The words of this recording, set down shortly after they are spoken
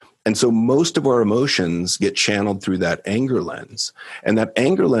And so most of our emotions get channeled through that anger lens. And that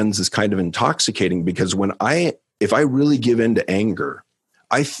anger lens is kind of intoxicating because if I really give in to anger,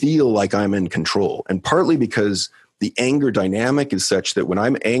 I feel like I'm in control. And partly because the anger dynamic is such that when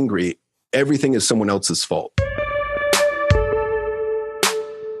I'm angry, everything is someone else's fault.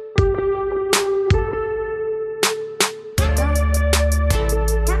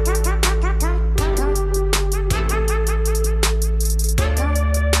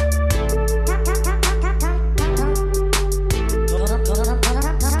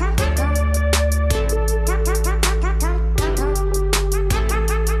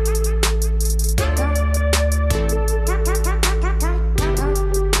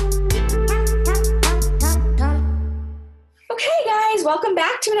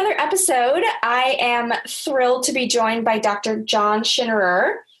 Episode. I am thrilled to be joined by Dr. John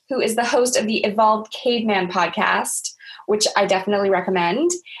Schinnerer, who is the host of the Evolved Caveman podcast, which I definitely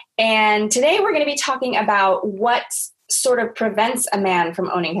recommend. And today we're going to be talking about what sort of prevents a man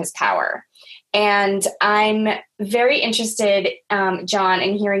from owning his power. And I'm very interested, John,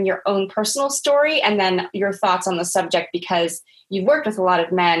 in hearing your own personal story and then your thoughts on the subject because you've worked with a lot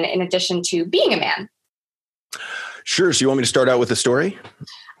of men in addition to being a man. Sure. So you want me to start out with a story?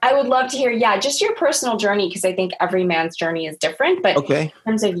 I would love to hear, just your personal journey, because I think every man's journey is different. But okay.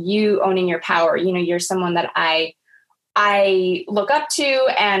 In terms of you owning your power, you're someone that I look up to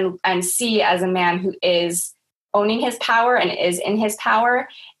and see as a man who is owning his power and is in his power.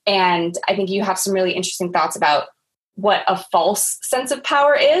 And I think you have some really interesting thoughts about what a false sense of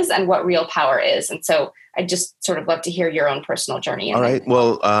power is and what real power is. And so I just sort of love to hear your own personal journey. All right.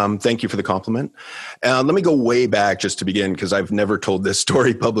 Well, thank you for the compliment. Let me go way back just to begin, because I've never told this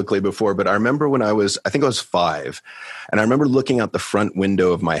story publicly before, but I remember when I was 5, and I remember looking out the front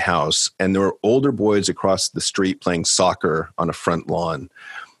window of my house, and there were older boys across the street playing soccer on a front lawn.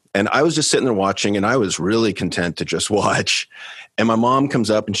 And I was just sitting there watching, and I was really content to just watch. And my mom comes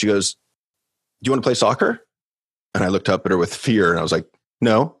up and she goes, "Do you want to play soccer?" And I looked up at her with fear, and I was like,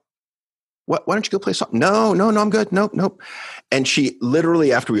 "No." "What? Why don't you go play soccer?" No, I'm good. Nope. And she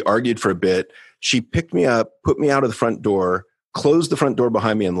literally, after we argued for a bit, she picked me up, put me out of the front door, closed the front door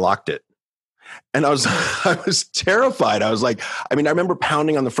behind me, and locked it. And I was terrified. I was like, I remember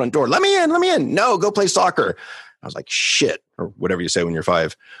pounding on the front door. Let me in. No, go play soccer. I was like, shit, or whatever you say when you're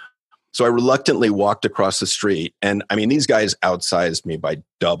 5. So I reluctantly walked across the street. And these guys outsized me by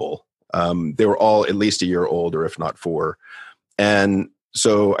double. They were all at least a year older, if not 4. And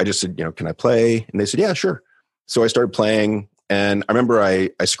so I just said, "Can I play?" And they said, "Yeah, sure." So I started playing. And I remember I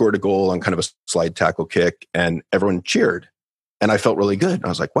scored a goal on kind of a slide tackle kick, and everyone cheered. And I felt really good. I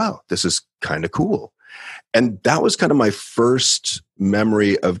was like, wow, this is kind of cool. And that was kind of my first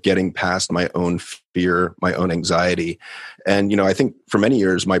memory of getting past my own fear, my own anxiety. And, I think for many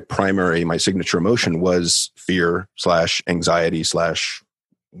years, my signature emotion was fear / anxiety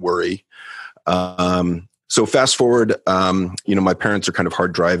 / worry. So fast forward, my parents are kind of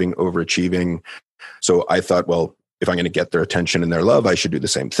hard driving, overachieving. So I thought, well, if I'm going to get their attention and their love, I should do the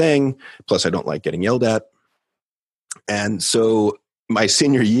same thing. Plus, I don't like getting yelled at. And so my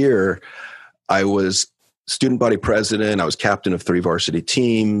senior year, I was student body president. I was captain of 3 varsity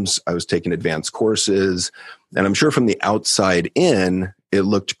teams. I was taking advanced courses. And I'm sure from the outside in, it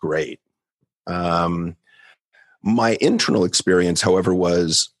looked great. My internal experience, however,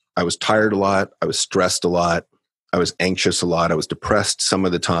 was I was tired a lot. I was stressed a lot. I was anxious a lot. I was depressed some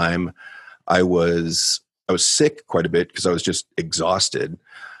of the time. I was sick quite a bit because I was just exhausted.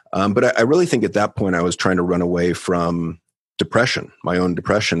 But I really think at that point I was trying to run away from depression, my own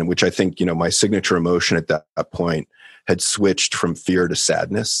depression, which I think, my signature emotion at that point had switched from fear to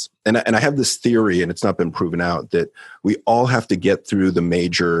sadness. And I have this theory, and it's not been proven out, that we all have to get through the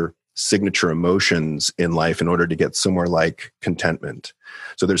major signature emotions in life in order to get somewhere like contentment.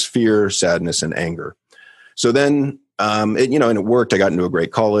 So there's fear, sadness, and anger. So then, it worked. I got into a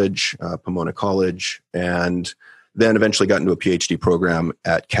great college, Pomona College, and then eventually got into a PhD program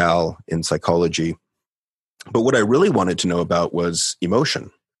at Cal in psychology. But what I really wanted to know about was emotion,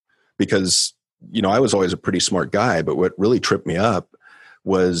 because, I was always a pretty smart guy, but what really tripped me up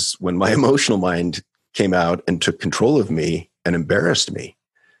was when my emotional mind came out and took control of me and embarrassed me.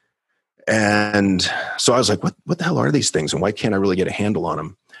 And so I was like, what the hell are these things? And why can't I really get a handle on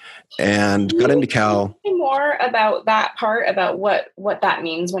them? And got into Cal. Tell me more about that part, about what that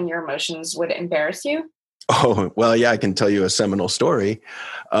means when your emotions would embarrass you. Oh, well, yeah, I can tell you a seminal story.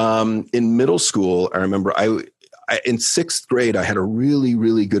 In middle school, I remember in 6th grade, I had a really,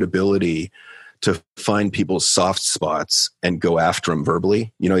 really good ability to find people's soft spots and go after them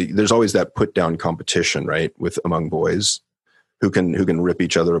verbally. There's always that put down competition, right, among boys. who can rip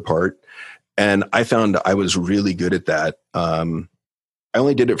each other apart. And I found I was really good at that. I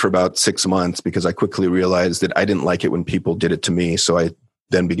only did it for about 6 months because I quickly realized that I didn't like it when people did it to me. So I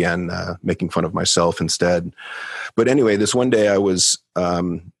then began making fun of myself instead. But anyway, this one day I was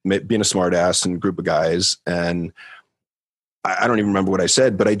being a smart ass in a group of guys, and I don't even remember what I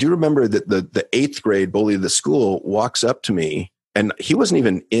said, but I do remember that the 8th grade bully of the school walks up to me, and he wasn't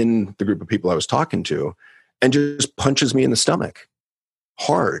even in the group of people I was talking to, and just punches me in the stomach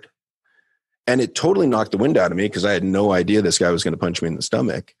hard. And it totally knocked the wind out of me because I had no idea this guy was going to punch me in the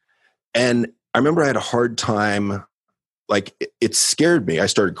stomach. And I remember I had a hard time, like it scared me. I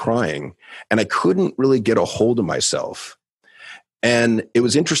started crying and I couldn't really get a hold of myself. And it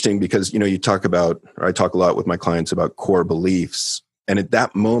was interesting because, you talk about, or I talk a lot with my clients about core beliefs. And at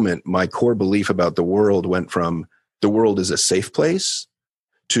that moment, my core belief about the world went from the world is a safe place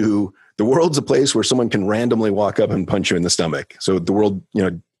to the world's a place where someone can randomly walk up and punch you in the stomach. So the world,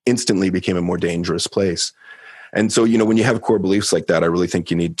 instantly became a more dangerous place. And so, when you have core beliefs like that, I really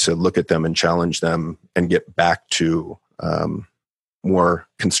think you need to look at them and challenge them and get back to more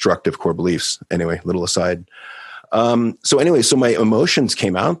constructive core beliefs. Anyway, little aside. So my emotions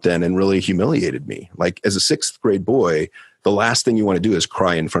came out then and really humiliated me. Like as a 6th grade boy, the last thing you want to do is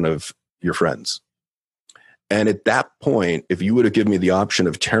cry in front of your friends. And at that point, if you would have given me the option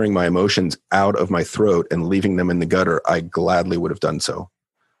of tearing my emotions out of my throat and leaving them in the gutter, I gladly would have done so.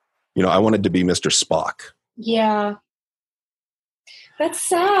 I wanted to be Mr. Spock. Yeah. That's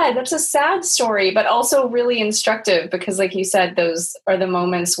sad. That's a sad story, but also really instructive because like you said, those are the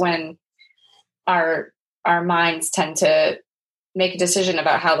moments when our minds tend to make a decision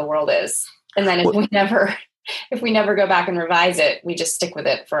about how the world is. And then if we never go back and revise it, we just stick with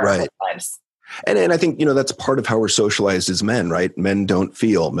it for our whole lives. And I think, that's part of how we're socialized as men, right? Men don't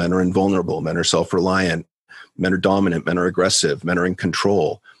feel, men are invulnerable, men are self-reliant, men are dominant, men are aggressive, men are in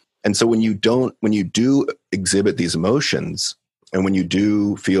control. And so when you do exhibit these emotions and when you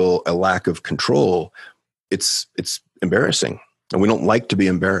do feel a lack of control, it's embarrassing and we don't like to be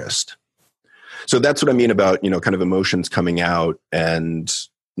embarrassed. So that's what I mean about, kind of emotions coming out and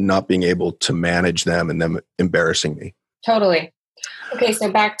not being able to manage them and them embarrassing me. Totally. Okay.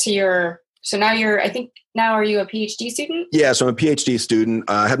 So back to now are you a PhD student? Yeah. So I'm a PhD student.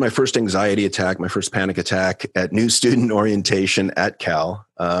 I had my first anxiety attack, my first panic attack at new student orientation at Cal.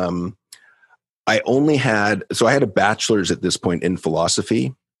 I had a bachelor's at this point in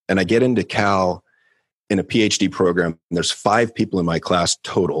philosophy, and I get into Cal in a PhD program. And there's 5 people in my class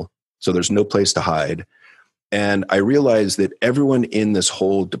total. So there's no place to hide. And I realized that everyone in this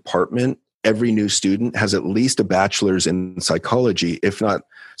whole department, every new student has at least a bachelor's in psychology. If not,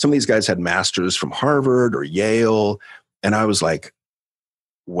 some of these guys had masters from Harvard or Yale. And I was like,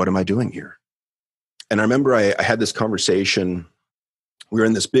 what am I doing here? And I remember I had this conversation. We were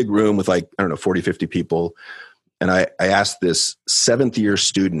in this big room with 40, 50 people. And I asked this 7th year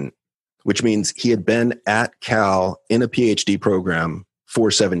student, which means he had been at Cal in a PhD program for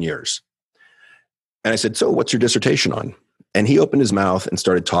 7 years. And I said, so what's your dissertation on? And he opened his mouth and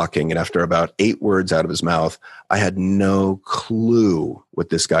started talking. And after about 8 words out of his mouth, I had no clue what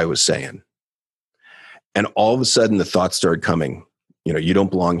this guy was saying. And all of a sudden the thoughts started coming, you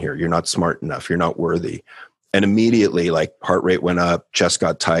don't belong here. You're not smart enough. You're not worthy. And immediately heart rate went up, chest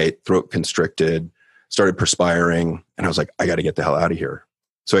got tight, throat constricted, started perspiring. And I was like, I got to get the hell out of here.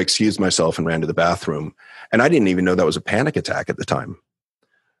 So I excused myself and ran to the bathroom. And I didn't even know that was a panic attack at the time.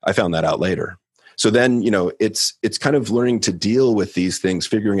 I found that out later. So then, it's kind of learning to deal with these things,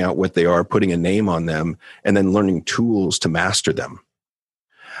 figuring out what they are, putting a name on them, and then learning tools to master them.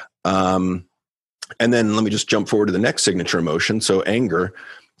 And then let me just jump forward to the next signature emotion. So anger.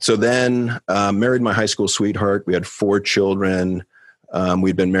 So then married my high school sweetheart. We had 4 children.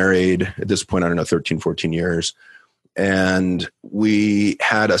 We'd been married at this point, 13, 14 years. And we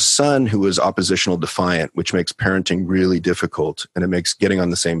had a son who was oppositional defiant, which makes parenting really difficult. And it makes getting on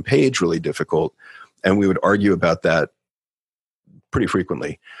the same page really difficult. And we would argue about that pretty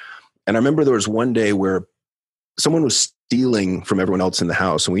frequently. And I remember there was one day where someone was stealing from everyone else in the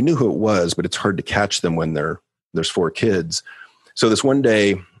house. And we knew who it was, but it's hard to catch them when there's 4 kids. So this one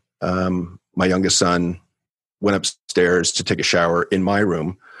day, my youngest son went upstairs to take a shower in my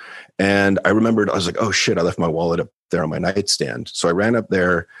room. And I remembered, I was like, oh shit, I left my wallet up there on my nightstand. So I ran up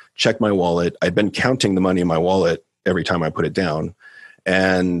there, checked my wallet. I'd been counting the money in my wallet every time I put it down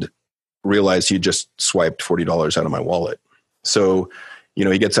and realized he just swiped $40 out of my wallet. So,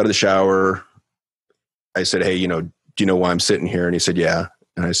 he gets out of the shower. I said, hey, do you know why I'm sitting here? And he said, yeah.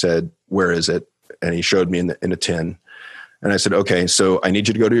 And I said, where is it? And he showed me in a tin. And I said, okay, so I need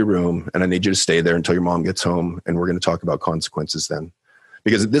you to go to your room and I need you to stay there until your mom gets home. And we're going to talk about consequences then.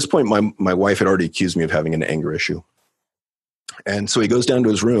 Because at this point, my wife had already accused me of having an anger issue. And so he goes down to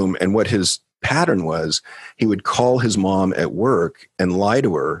his room, and what his pattern was, he would call his mom at work and lie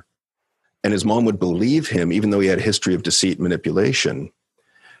to her. And his mom would believe him, even though he had a history of deceit and manipulation.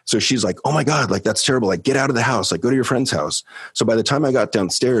 So she's like, oh my God, like that's terrible. Like get out of the house, like go to your friend's house. So by the time I got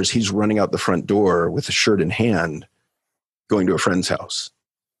downstairs, he's running out the front door with a shirt in hand, going to a friend's house.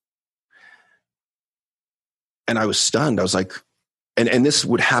 And I was stunned. I was like, and this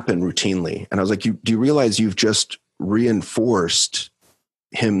would happen routinely. And I was like, do you realize you've just reinforced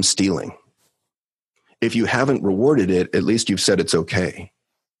him stealing? If you haven't rewarded it, at least you've said it's okay.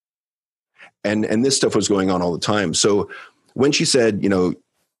 And this stuff was going on all the time. So when she said,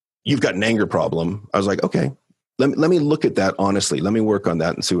 you've got an anger problem, I was like, okay, let me look at that honestly. Let me work on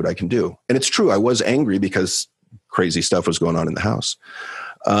that and see what I can do. And it's true. I was angry because crazy stuff was going on in the house.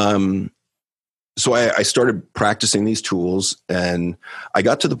 So I started practicing these tools, and I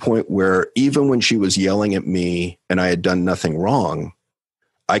got to the point where even when she was yelling at me and I had done nothing wrong,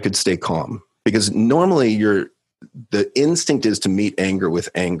 I could stay calm, because normally the instinct is to meet anger with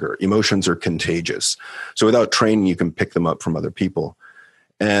anger. Emotions are contagious. So without training, you can pick them up from other people.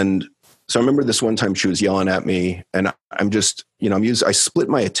 And so I remember this one time she was yelling at me, and I'm just, I split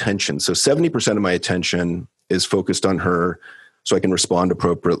my attention. So 70% of my attention is focused on her, so I can respond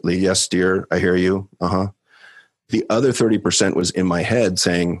appropriately. Yes, dear, I hear you. Uh-huh. The other 30% was in my head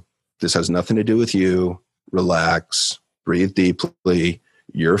saying, this has nothing to do with you. Relax, breathe deeply.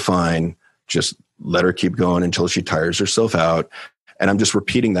 You're fine. Just let her keep going until she tires herself out. And I'm just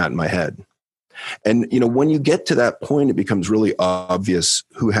repeating that in my head. And, when you get to that point, it becomes really obvious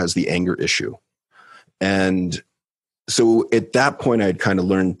who has the anger issue. And so at that point, I had kind of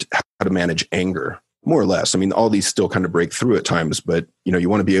learned how to manage anger, more or less. I mean, all these still kind of break through at times, but, you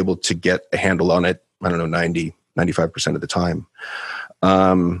want to be able to get a handle on it, 95% of the time.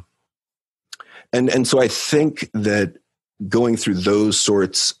 And so I think that going through those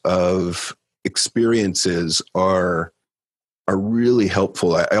sorts of experiences are really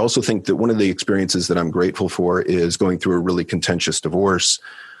helpful. I also think that one of the experiences that I'm grateful for is going through a really contentious divorce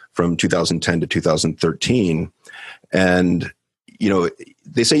from 2010 to 2013. And,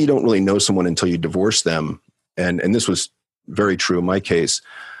 they say you don't really know someone until you divorce them. And this was very true in my case.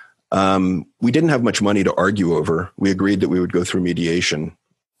 We didn't have much money to argue over. We agreed that we would go through mediation.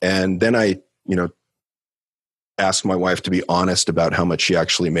 And then I, asked my wife to be honest about how much she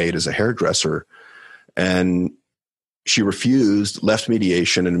actually made as a hairdresser. And she refused, left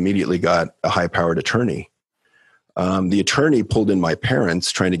mediation, and immediately got a high-powered attorney. The attorney pulled in my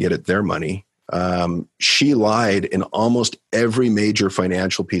parents trying to get at their money. She lied in almost every major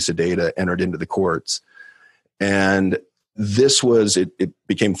financial piece of data entered into the courts. And this was, it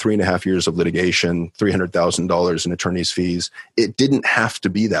became 3.5 years of litigation, $300,000 in attorney's fees. It didn't have to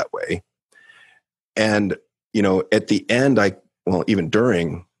be that way. And, at the end, even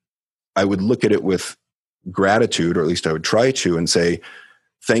during, I would look at it with gratitude, or at least I would try to, and say,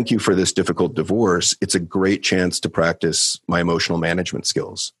 thank you for this difficult divorce. It's a great chance to practice my emotional management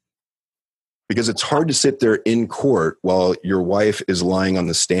skills. Because it's hard to sit there in court while your wife is lying on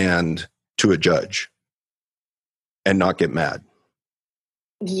the stand to a judge and not get mad.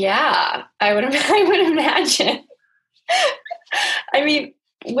 Yeah, I would imagine. I mean,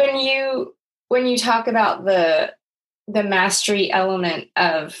 when you talk about the mastery element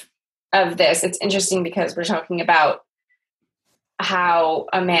of this, it's interesting because we're talking about how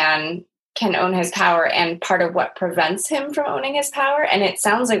a man can own his power and part of what prevents him from owning his power. And it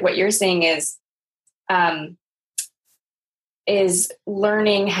sounds like what you're saying is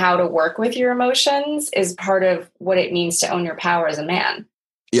learning how to work with your emotions is part of what it means to own your power as a man.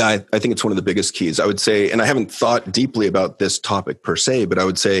 Yeah, I think it's one of the biggest keys. I would say, and I haven't thought deeply about this topic per se, but I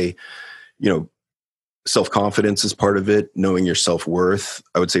would say, self-confidence is part of it, knowing your self-worth.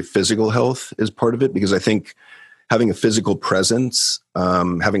 I would say physical health is part of it, because I think having a physical presence,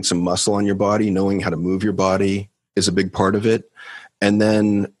 having some muscle on your body, knowing how to move your body is a big part of it. And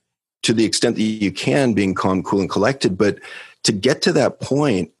then to the extent that you can, being calm, cool, and collected. But to get to that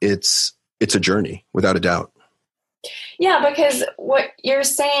point, it's a journey, without a doubt. Yeah, because what you're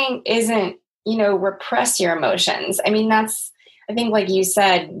saying isn't, repress your emotions. I mean, I think like you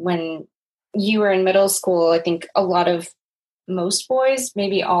said, when you were in middle school, I think most boys,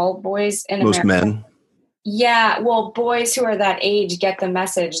 maybe all boys in Most America. Men. Yeah, well, boys who are that age get the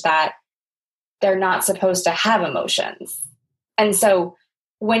message that they're not supposed to have emotions. And so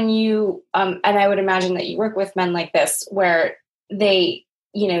when you, and I would imagine that you work with men like this, where they,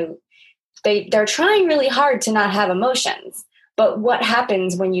 they're trying really hard to not have emotions. But what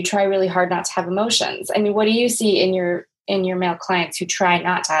happens when you try really hard not to have emotions? I mean, what do you see in your male clients who try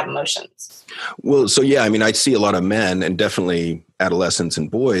not to have emotions? Well, so yeah, I mean, I see a lot of men and definitely adolescents and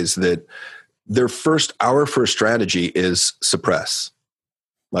boys that our first strategy is suppress.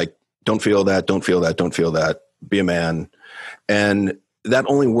 Like, don't feel that, don't feel that, don't feel that, be a man. And that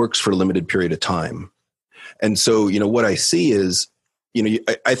only works for a limited period of time. And so, what I see is,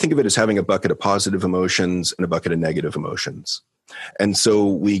 I think of it as having a bucket of positive emotions and a bucket of negative emotions. And so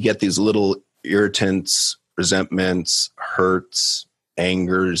we get these little irritants, resentments, hurts,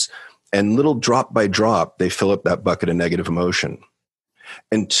 angers, and little drop by drop, they fill up that bucket of negative emotion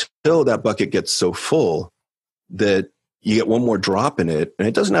until that bucket gets so full that you get one more drop in it. And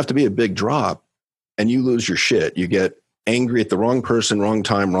it doesn't have to be a big drop, and you lose your shit. You get angry at the wrong person, wrong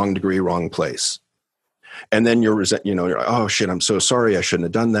time, wrong degree, wrong place. And then you're like, oh shit, I'm so sorry. I shouldn't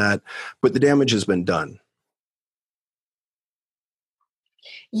have done that. But the damage has been done.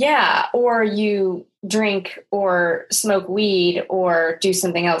 Yeah. Or you drink or smoke weed or do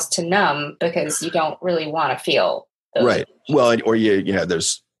something else to numb because you don't really want to feel those. Right. Well, or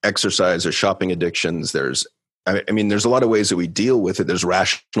there's exercise or shopping addictions. There's a lot of ways that we deal with it. There's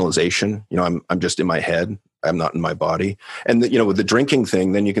rationalization. I'm just in my head. I'm not in my body. And with the drinking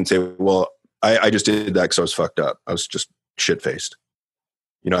thing, then you can say, well, I just did that because I was fucked up. I was just shit-faced.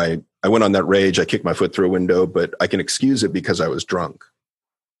 I went on that rage. I kicked my foot through a window, but I can excuse it because I was drunk.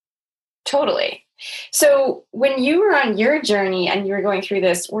 Totally. So when you were on your journey and you were going through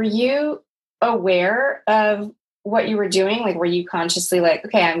this, were you aware of what you were doing? Like, were you consciously like,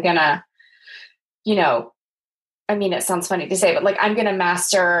 okay, I'm going to, it sounds funny to say, but like, I'm going to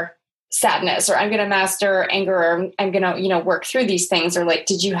master sadness, or I'm going to master anger, or I'm going to, work through these things? Or like,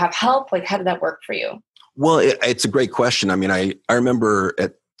 did you have help? Like, how did that work for you? Well, it's a great question. I mean, I remember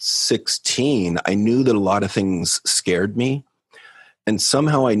at 16, I knew that a lot of things scared me. And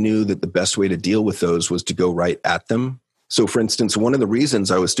somehow I knew that the best way to deal with those was to go right at them. So for instance, one of the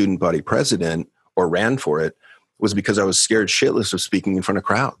reasons I was student body president or ran for it was because I was scared shitless of speaking in front of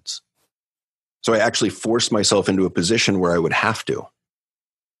crowds. So I actually forced myself into a position where I would have to.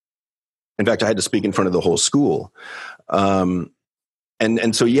 In fact, I had to speak in front of the whole school. And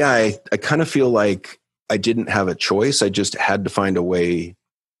so, yeah, I kind of feel like I didn't have a choice. I just had to find a way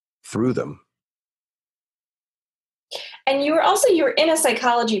through them. And you were in a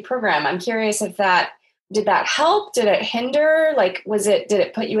psychology program. I'm curious if did that help? Did it hinder? Like, did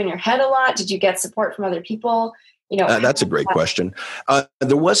it put you in your head a lot? Did you get support from other people? That's a great question.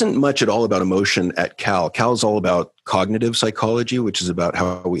 There wasn't much at all about emotion at Cal. Cal is all about cognitive psychology, which is about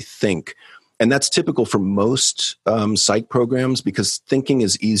how we think. And that's typical for most psych programs because thinking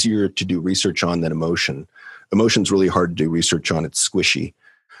is easier to do research on than emotion. Emotion's really hard to do research on. It's squishy,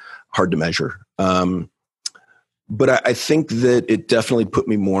 hard to measure. But I think that it definitely put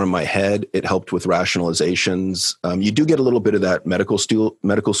me more in my head. It helped with rationalizations. You do get a little bit of that medical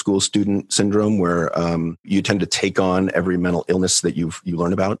school student syndrome where you tend to take on every mental illness that you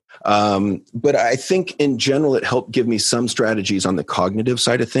learn about. But I think in general, it helped give me some strategies on the cognitive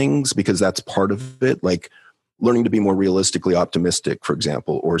side of things because that's part of it, like learning to be more realistically optimistic, for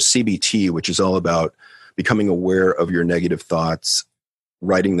example, or CBT, which is all about becoming aware of your negative thoughts,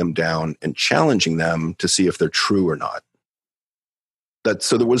 writing them down and challenging them to see if they're true or not.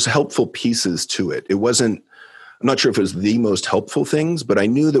 So there was helpful pieces to it. I'm not sure if it was the most helpful things, but I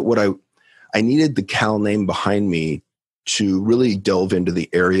knew that I needed the Cal name behind me to really delve into the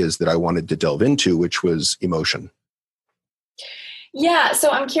areas that I wanted to delve into, which was emotion. Yeah. So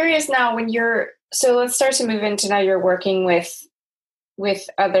I'm curious now so let's start to move into now you're working with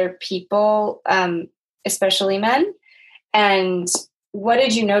other people, especially men. And what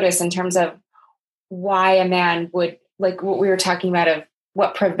did you notice in terms of why a man would, like what we were talking about of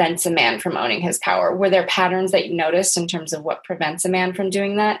what prevents a man from owning his power? Were there patterns that you noticed in terms of what prevents a man from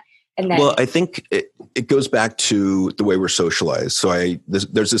doing that? And then, well, I think it goes back to the way we're socialized. So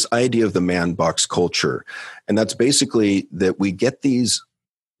there's this idea of the man box culture. And that's basically that we get these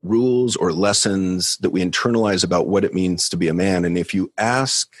rules or lessons that we internalize about what it means to be a man. And if you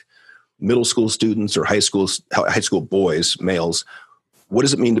ask middle school students or high school boys, males, what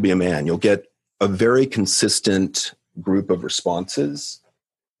does it mean to be a man? You'll get a very consistent group of responses.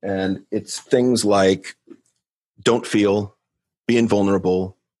 And it's things like, don't feel, be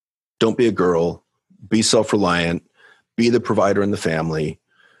invulnerable, don't be a girl, be self-reliant, be the provider in the family,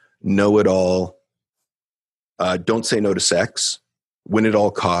 know it all, don't say no to sex, win at all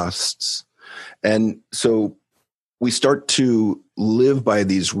costs. And so we start to live by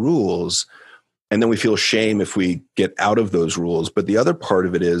these rules. And then we feel shame if we get out of those rules. But the other part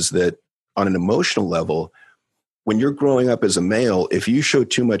of it is that on an emotional level, when you're growing up as a male, if you show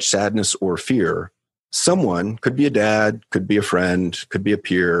too much sadness or fear, someone, could be a dad, could be a friend, could be a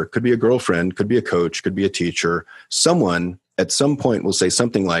peer, could be a girlfriend, could be a coach, could be a teacher, someone at some point will say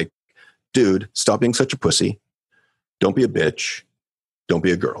something like, dude, stop being such a pussy. Don't be a bitch. Don't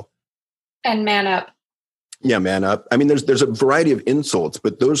be a girl. And man up. Yeah, man up. I mean, there's a variety of insults,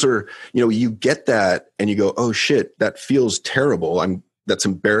 but those are, you get that and you go, oh shit, that feels terrible. That's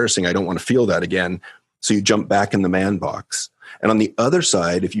embarrassing. I don't want to feel that again. So you jump back in the man box. And on the other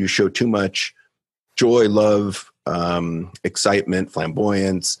side, if you show too much joy, love, excitement,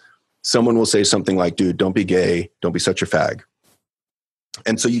 flamboyance, someone will say something like, dude, don't be gay. Don't be such a fag.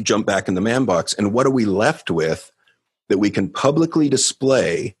 And so you jump back in the man box. And what are we left with that we can publicly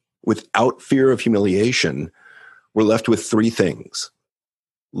display without fear of humiliation? We're left with three things.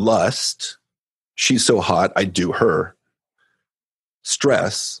 Lust. She's so hot, I'd do her.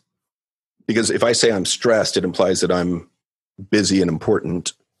 Stress. Because if I say I'm stressed, it implies that I'm busy and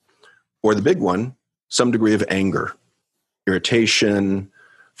important. Or the big one, some degree of anger, irritation,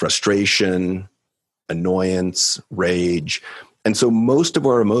 frustration, annoyance, rage. And so most of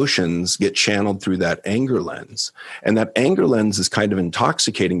our emotions get channeled through that anger lens. And that anger lens is kind of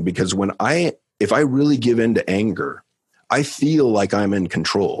intoxicating because if I really give in to anger, I feel like I'm in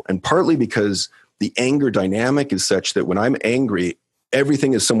control. And partly because the anger dynamic is such that when I'm angry,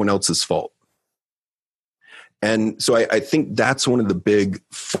 everything is someone else's fault. And so I think that's one of the big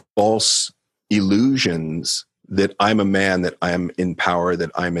false illusions that I'm a man, that I'm in power,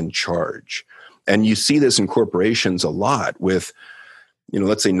 that I'm in charge. And you see this in corporations a lot with,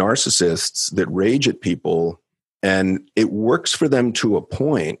 let's say narcissists that rage at people, and it works for them to a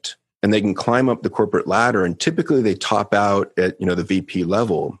point, and they can climb up the corporate ladder. And typically they top out at, the VP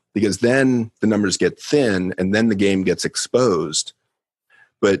level, because then the numbers get thin and then the game gets exposed.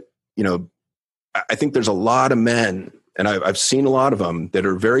 But, I think there's a lot of men, and I've seen a lot of them that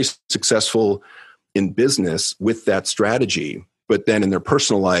are very successful in business with that strategy, but then in their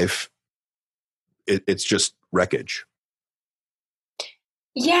personal life, it's just wreckage.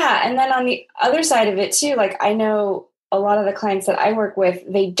 Yeah. And then on the other side of it too, like I know a lot of the clients that I work with,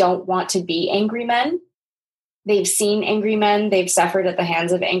 they don't want to be angry men. They've seen angry men, they've suffered at the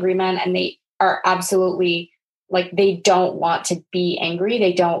hands of angry men, and they are absolutely like, they don't want to be angry.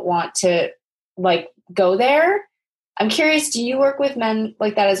 They don't want to go there. I'm curious, do you work with men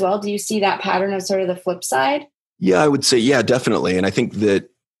like that as well? Do you see that pattern of sort of the flip side? Yeah, I would say, yeah, definitely. And I think that,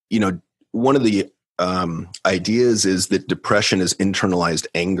 one of the ideas is that depression is internalized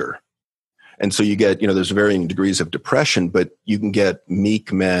anger. And so you get, there's varying degrees of depression, but you can get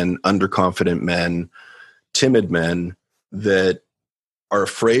meek men, underconfident men, timid men that are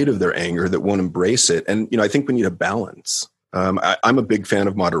afraid of their anger, that won't embrace it. And, I think we need a balance. I'm a big fan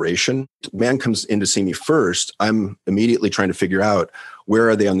of moderation. Man comes in to see me first, I'm immediately trying to figure out, where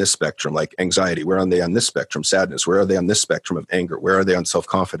are they on this spectrum, like anxiety? Where are they on this spectrum? Sadness. Where are they on this spectrum of anger? Where are they on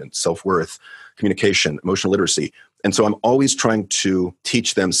self-confidence, self-worth, communication, emotional literacy? And so I'm always trying to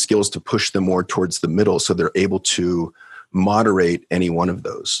teach them skills to push them more towards the middle so they're able to moderate any one of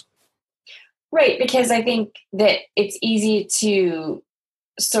those. Right. Because I think that it's easy to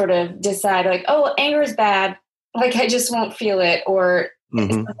sort of decide like, oh, anger is bad. Like, I just won't feel it or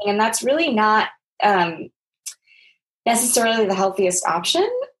something. And that's really not necessarily the healthiest option.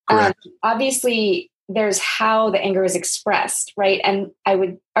 Obviously, there's how the anger is expressed, right? And I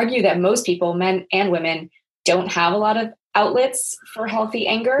would argue that most people, men and women, don't have a lot of outlets for healthy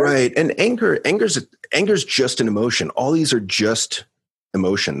anger. Right. And anger's just an emotion. All these are just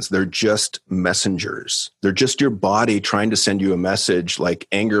emotions. They're just messengers. They're just your body trying to send you a message. Like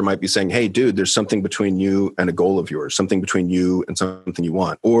anger might be saying, hey, dude, there's something between you and a goal of yours, something between you and something you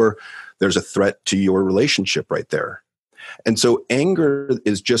want, or there's a threat to your relationship right there. And so anger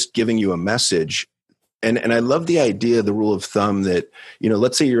is just giving you a message. And I love the idea, the rule of thumb that,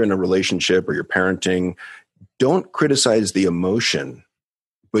 let's say you're in a relationship or you're parenting, don't criticize the emotion,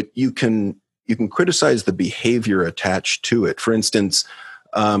 but you can criticize the behavior attached to it. For instance,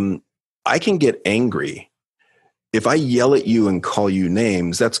 I can get angry. If I yell at you and call you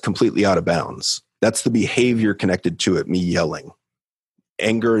names, that's completely out of bounds. That's the behavior connected to it, me yelling.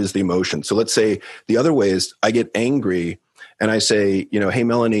 Anger is the emotion. So let's say the other way is I get angry and I say, hey,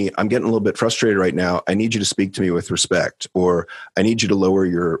 Melanie, I'm getting a little bit frustrated right now. I need you to speak to me with respect, or I need you to lower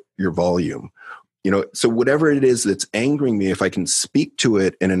your volume. So whatever it is that's angering me, if I can speak to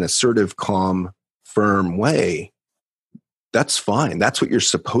it in an assertive, calm, firm way, that's fine. That's what you're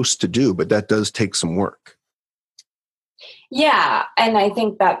supposed to do, but that does take some work. Yeah. And I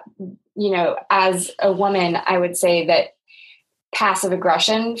think that, as a woman, I would say that passive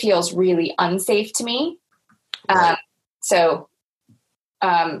aggression feels really unsafe to me. Right.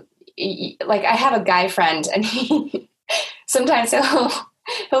 Like I have a guy friend, and he sometimes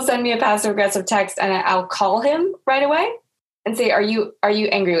he'll send me a passive aggressive text, and I'll call him right away and say, "Are you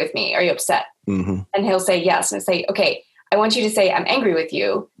angry with me? Are you upset?" Mm-hmm. And he'll say yes, and I say, "Okay, I want you to say I'm angry with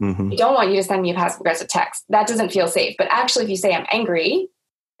you. Mm-hmm. I don't want you to send me a passive aggressive text. That doesn't feel safe. But actually, if you say I'm angry,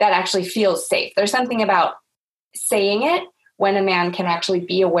 that actually feels safe. There's something about saying it when a man can actually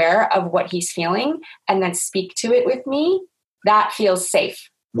be aware of what he's feeling and then speak to it with me. That feels safe."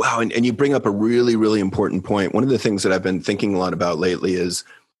 Wow. And you bring up a really, really important point. One of the things that I've been thinking a lot about lately is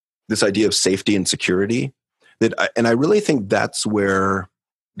this idea of safety and security. And I really think that's where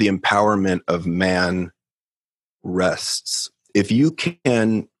the empowerment of man rests. If you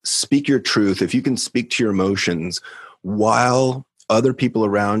can speak your truth, if you can speak to your emotions while other people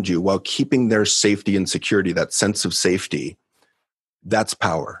around you, while keeping their safety and security, that sense of safety, that's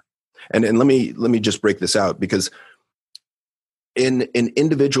power. And let me just break this out, because in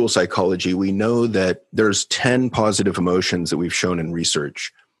individual psychology, we know that there's 10 positive emotions that we've shown in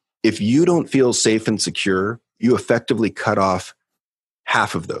research. If you don't feel safe and secure, you effectively cut off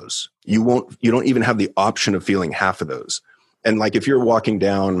half of those. You don't even have the option of feeling half of those. And like if you're walking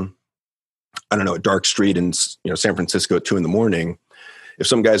down, I don't know, a dark street in San Francisco at 2 a.m, if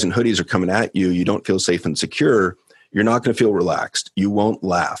some guys in hoodies are coming at you, you don't feel safe and secure, you're not going to feel relaxed. You won't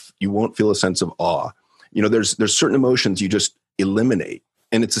laugh. You won't feel a sense of awe. There's certain emotions you just eliminate.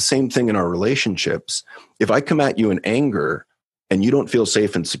 And it's the same thing in our relationships. If I come at you in anger and you don't feel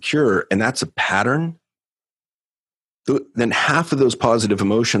safe and secure, and that's a pattern, then half of those positive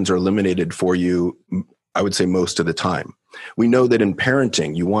emotions are eliminated for you, I would say most of the time. We know that in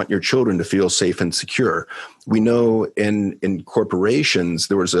parenting, you want your children to feel safe and secure. We know in corporations,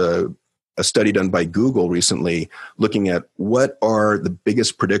 there was a study done by Google recently looking at what are the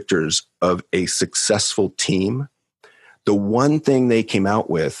biggest predictors of a successful team. The one thing they came out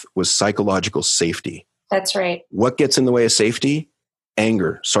with was psychological safety. That's right. What gets in the way of safety?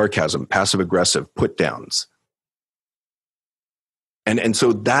 Anger, sarcasm, passive aggressive, put downs. And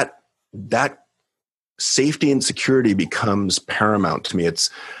so that safety and security becomes paramount to me. It's,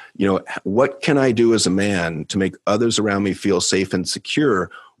 what can I do as a man to make others around me feel safe and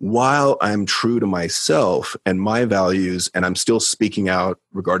secure while I'm true to myself and my values, and I'm still speaking out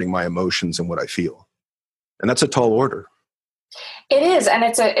regarding my emotions and what I feel. And that's a tall order. It is. And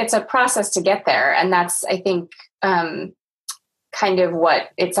it's a process to get there. And that's, I think, kind of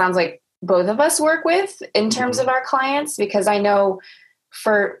what it sounds like both of us work with in terms of our clients, because I know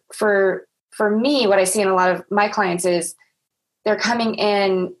for me, what I see in a lot of my clients is they're coming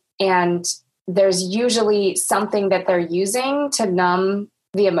in and there's usually something that they're using to numb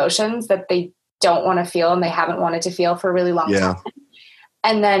the emotions that they don't want to feel and they haven't wanted to feel for a really long time.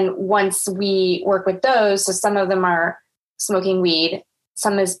 And then once we work with those, so some of them are smoking weed,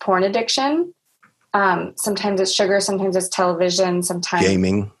 some is porn addiction. Sometimes it's sugar, sometimes it's television, sometimes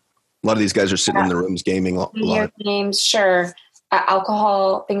gaming. A lot of these guys are sitting in the rooms gaming a lot. Games, sure.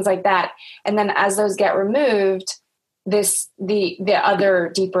 Alcohol, things like that. And then as those get removed, the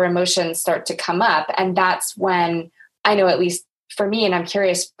other deeper emotions start to come up. And that's when I know, at least for me, and I'm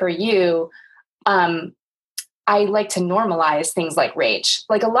curious for you, I like to normalize things like rage.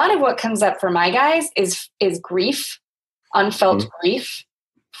 Like a lot of what comes up for my guys is grief, unfelt grief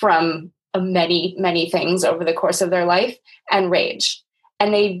from many, many things over the course of their life, and rage.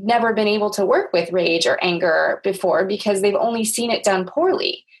 And they've never been able to work with rage or anger before because they've only seen it done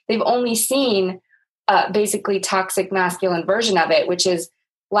poorly. They've only seen basically toxic masculine version of it, which is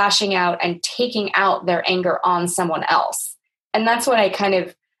lashing out and taking out their anger on someone else. And that's what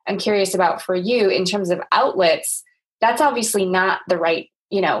I'm curious about for you in terms of outlets. That's obviously not the right,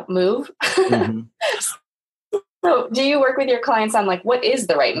 move. Mm-hmm. So do you work with your clients on what is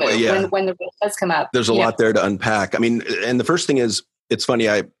the right move when the rage does come up? There's a lot there to unpack. I mean, and the first thing is, it's funny.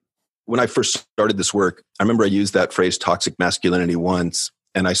 When I first started this work, I remember I used that phrase toxic masculinity once,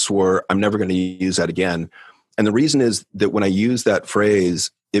 and I swore I'm never going to use that again. And the reason is that when I use that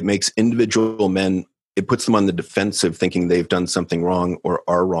phrase, it makes individual men, it puts them on the defensive, thinking they've done something wrong or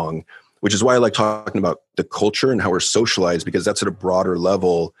are wrong, which is why I like talking about the culture and how we're socialized, because that's at a broader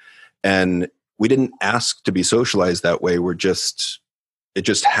level. And we didn't ask to be socialized that way. It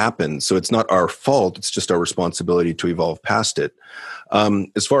just happens. So it's not our fault. It's just our responsibility to evolve past it.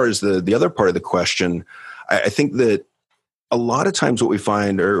 As far as the other part of the question, I think that a lot of times what we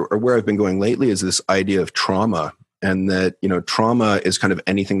find, or where I've been going lately, is this idea of trauma, and that, trauma is kind of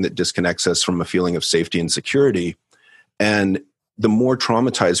anything that disconnects us from a feeling of safety and security. And the more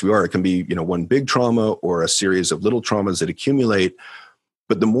traumatized we are. It can be, one big trauma or a series of little traumas that accumulate.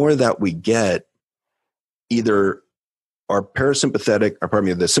 But the more that we get, either the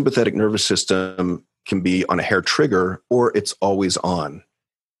sympathetic nervous system can be on a hair trigger, or it's always on.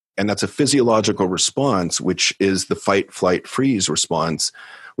 And that's a physiological response, which is the fight, flight, freeze response,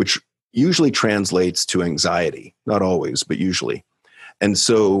 which usually translates to anxiety. Not always, but usually. And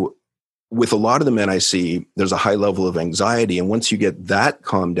so with a lot of the men I see, there's a high level of anxiety. And once you get that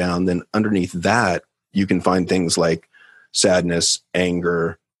calmed down, then underneath that, you can find things like sadness,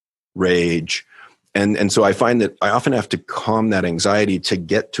 anger, rage. And so I find that I often have to calm that anxiety to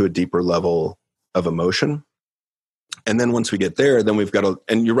get to a deeper level of emotion. And then once we get there, then we've got to,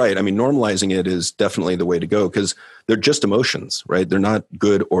 and you're right, I mean, normalizing it is definitely the way to go, because they're just emotions, right? They're not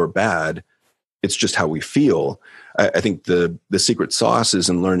good or bad. It's just how we feel. I think the secret sauce is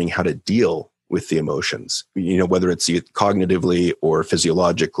in learning how to deal with the emotions, whether it's cognitively or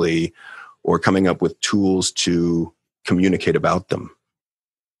physiologically, or coming up with tools to communicate about them.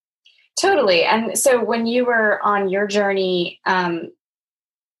 Totally. And so when you were on your journey,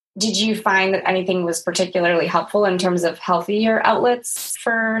 did you find that anything was particularly helpful in terms of healthier outlets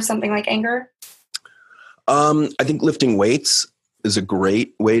for something like anger? I think lifting weights is a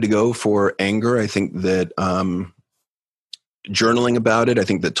great way to go for anger. I think that journaling about it, I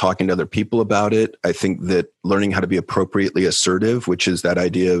think that talking to other people about it, I think that learning how to be appropriately assertive, which is that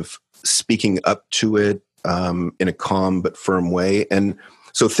idea of speaking up to it in a calm but firm way. And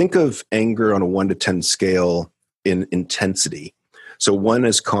so think of anger on a 1 to 10 scale in intensity. So 1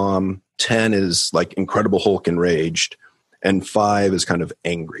 is calm, 10 is like Incredible Hulk enraged, and 5 is kind of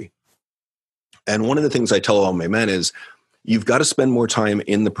angry. And one of the things I tell all my men is, you've got to spend more time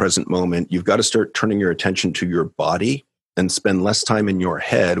in the present moment. You've got to start turning your attention to your body and spend less time in your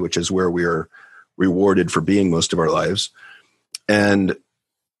head, which is where we're rewarded for being most of our lives. And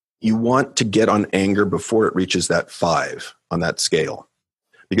you want to get on anger before it reaches that 5 on that scale.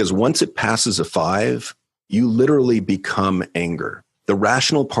 Because once it passes a 5, you literally become anger. The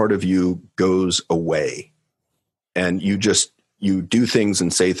rational part of you goes away. And you do things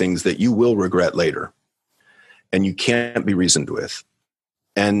and say things that you will regret later. And you can't be reasoned with.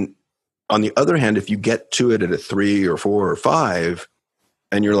 And on the other hand, if you get to it at a 3 or 4 or 5,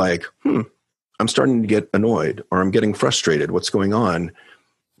 and you're like, I'm starting to get annoyed, or I'm getting frustrated, what's going on?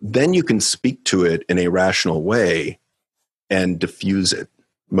 Then you can speak to it in a rational way and diffuse it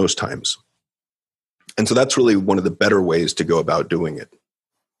most times. And so that's really one of the better ways to go about doing it.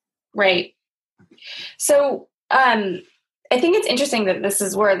 Right. So I think it's interesting that this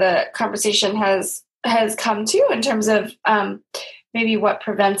is where the conversation has come to, in terms of maybe what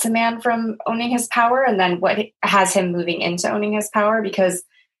prevents a man from owning his power, and then what has him moving into owning his power. Because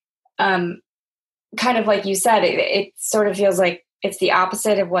kind of like you said, it sort of feels like it's the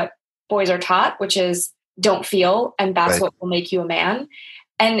opposite of what boys are taught, which is don't feel, and that's right. What will make you a man.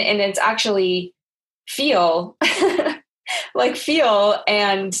 And it's actually feel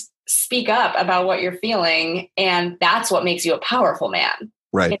and speak up about what you're feeling. And that's what makes you a powerful man.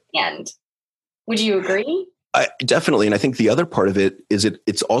 Right. In the end. Would you agree? Definitely. And I think the other part of it is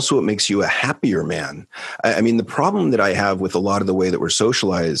it's also what makes you a happier man. I mean, the problem that I have with a lot of the way that we're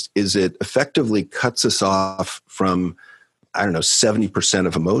socialized is it effectively cuts us off from, 70%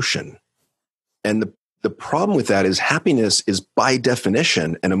 of emotion. And the problem with that is happiness is by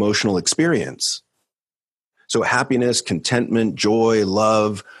definition an emotional experience. So happiness, contentment, joy,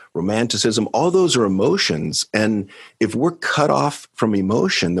 love, romanticism, all those are emotions. And if we're cut off from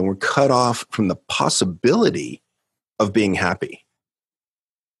emotion, then we're cut off from the possibility of being happy.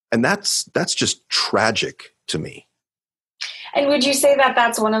 And that's just tragic to me. And would you say that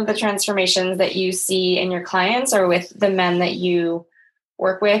that's one of the transformations that you see in your clients, or with the men that you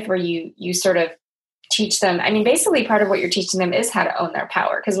work with, where you sort of teach them? I mean, basically part of what you're teaching them is how to own their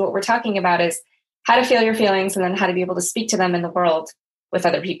power. Because what we're talking about is how to feel your feelings, and then how to be able to speak to them in the world with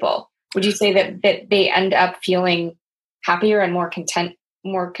other people. Would you say that they end up feeling happier and more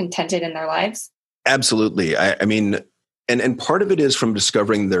contented in their lives? Absolutely. I mean, and part of it is from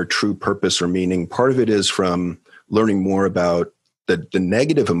discovering their true purpose or meaning. Part of it is from learning more about the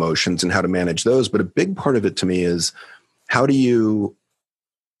negative emotions and how to manage those. But a big part of it to me is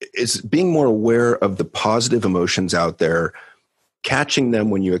is being more aware of the positive emotions out there, catching them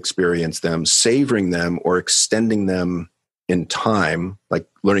when you experience them, savoring them or extending them in time, like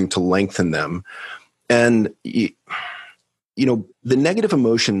learning to lengthen them. And, the negative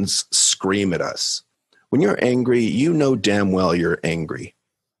emotions scream at us. When you're angry, damn well you're angry.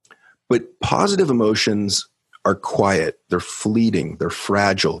 But positive emotions are quiet, they're fleeting, they're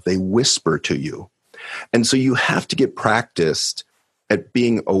fragile, they whisper to you. And so you have to get practiced at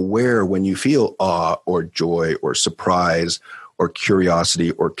being aware when you feel awe or joy or surprise or curiosity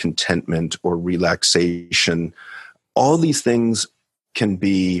or contentment or relaxation. All these things can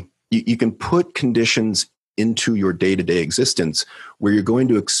be, you can put conditions into your day-to-day existence where you're going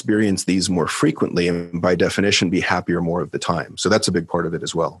to experience these more frequently and by definition be happier more of the time. So that's a big part of it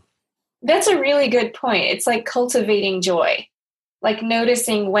as well. That's a really good point. It's like cultivating joy, like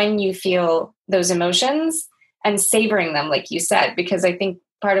noticing when you feel those emotions and savoring them, like you said, because I think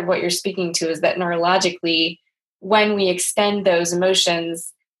part of what you're speaking to is that neurologically, when we extend those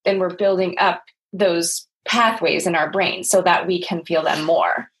emotions, then we're building up those pathways in our brain so that we can feel them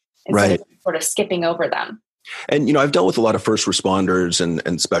more instead of sort of skipping over them. And, I've dealt with a lot of first responders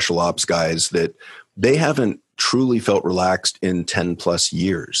and special ops guys that they haven't truly felt relaxed in 10 plus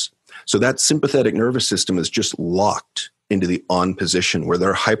years. So that sympathetic nervous system is just locked into the on position where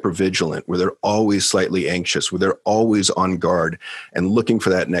they're hypervigilant, where they're always slightly anxious, where they're always on guard and looking for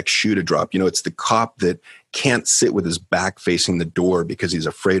that next shoe to drop. It's the cop that can't sit with his back facing the door because he's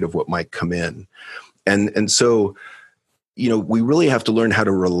afraid of what might come in. And so, we really have to learn how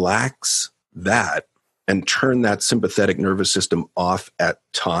to relax that and turn that sympathetic nervous system off at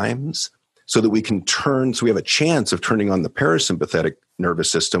times so that we have a chance of turning on the parasympathetic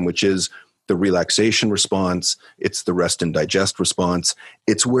nervous system, which is the relaxation response. It's the rest and digest response.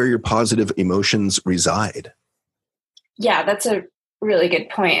 It's where your positive emotions reside. Yeah, that's a really good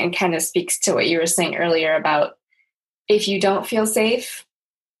point and kind of speaks to what you were saying earlier about if you don't feel safe,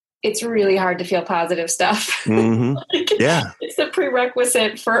 it's really hard to feel positive stuff. Mm-hmm. Yeah. It's a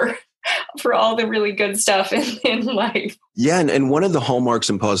prerequisite for all the really good stuff in life. Yeah. And one of the hallmarks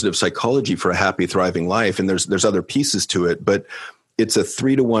in positive psychology for a happy, thriving life, and there's other pieces to it, but it's a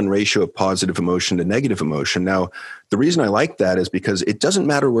 3-to-1 ratio of positive emotion to negative emotion. Now, the reason I like that is because it doesn't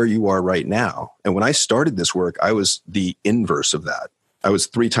matter where you are right now. And when I started this work, I was the inverse of that. I was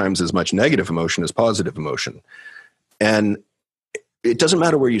 3 times as much negative emotion as positive emotion. And it doesn't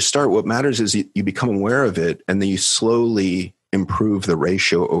matter where you start. What matters is you become aware of it and then you slowly improve the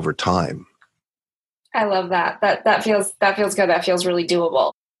ratio over time. I love that. That feels good. That feels really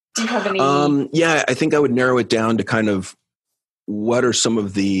doable. Do you have any? Yeah, I think I would narrow it down to kind of what are some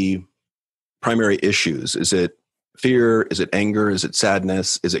of the primary issues? Is it fear? Is it anger? Is it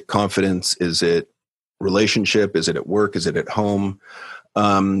sadness? Is it confidence? Is it relationship? Is it at work? Is it at home?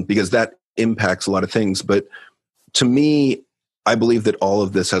 Because that impacts a lot of things. But to me, I believe that all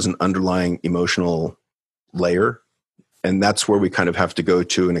of this has an underlying emotional layer. And that's where we kind of have to go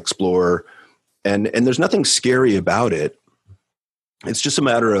to and explore. And there's nothing scary about it. It's just a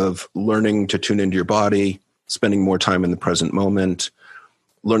matter of learning to tune into your body, spending more time in the present moment,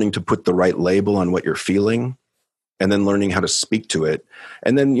 learning to put the right label on what you're feeling, and then learning how to speak to it.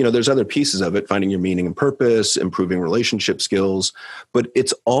 And then, there's other pieces of it, finding your meaning and purpose, improving relationship skills. But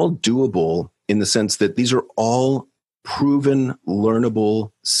it's all doable in the sense that these are all proven,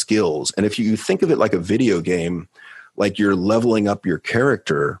 learnable skills. And if you think of it like a video game, like you're leveling up your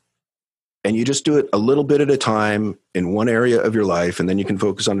character, and you just do it a little bit at a time in one area of your life, and then you can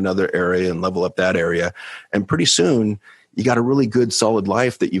focus on another area and level up that area. And pretty soon, you got a really good, solid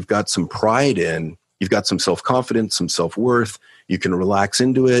life that you've got some pride in. You've got some self-confidence, some self-worth. You can relax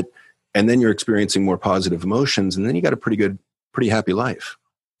into it, and then you're experiencing more positive emotions, and then you got a pretty happy life.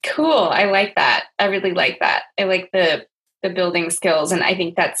 Cool. I like that. I really like that. I like the building skills, and I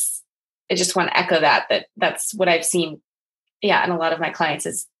think I just want to echo that's what I've seen. Yeah, and a lot of my clients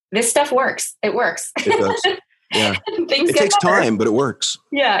is this stuff works. It works. It does. Yeah. It takes time, but it works.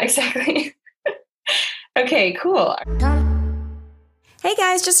 Yeah, exactly. Okay, cool. Hey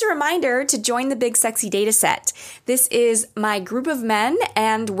guys, just a reminder to join the Big Sexy Data Set. This is my group of men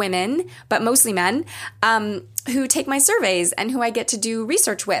and women, but mostly men, who take my surveys and who I get to do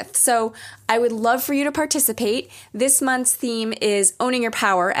research with. So I would love for you to participate. This month's theme is owning your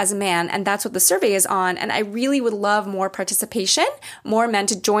power as a man, and that's what the survey is on. And I really would love more participation, more men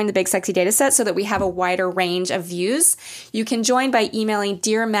to join the Big Sexy Data Set so that we have a wider range of views. You can join by emailing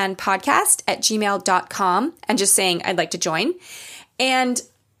dearmenpodcast@gmail.com and just saying, I'd like to join. And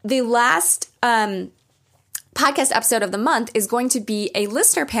the last podcast episode of the month is going to be a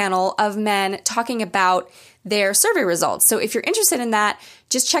listener panel of men talking about their survey results. So if you're interested in that,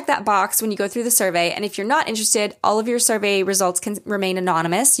 just check that box when you go through the survey. And if you're not interested, all of your survey results can remain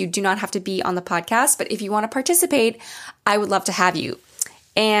anonymous. You do not have to be on the podcast. But if you want to participate, I would love to have you.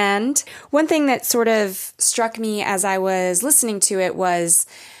 And one thing that sort of struck me as I was listening to it was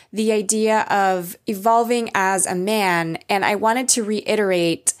the idea of evolving as a man. And I wanted to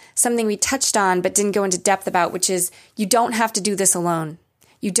reiterate something we touched on but didn't go into depth about, which is you don't have to do this alone.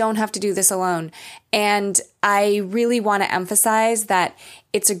 You don't have to do this alone. And I really want to emphasize that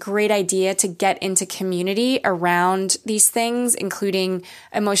it's a great idea to get into community around these things, including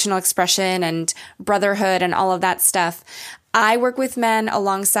emotional expression and brotherhood and all of that stuff. I work with men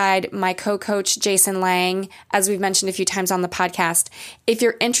alongside my co-coach, Jason Lang, as we've mentioned a few times on the podcast. If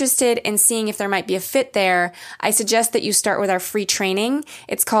you're interested in seeing if there might be a fit there, I suggest that you start with our free training.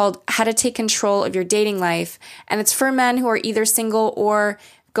 It's called How to Take Control of Your Dating Life. And it's for men who are either single or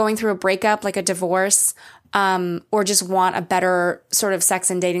going through a breakup, like a divorce, or just want a better sort of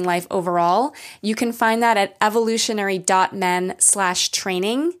sex and dating life overall. You can find that at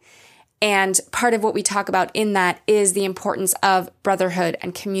evolutionary.men/training. And part of what we talk about in that is the importance of brotherhood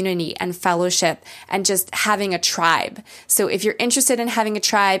and community and fellowship and just having a tribe. So if you're interested in having a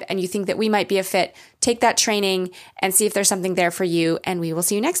tribe and you think that we might be a fit, take that training and see if there's something there for you. And we will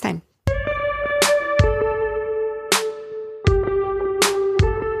see you next time.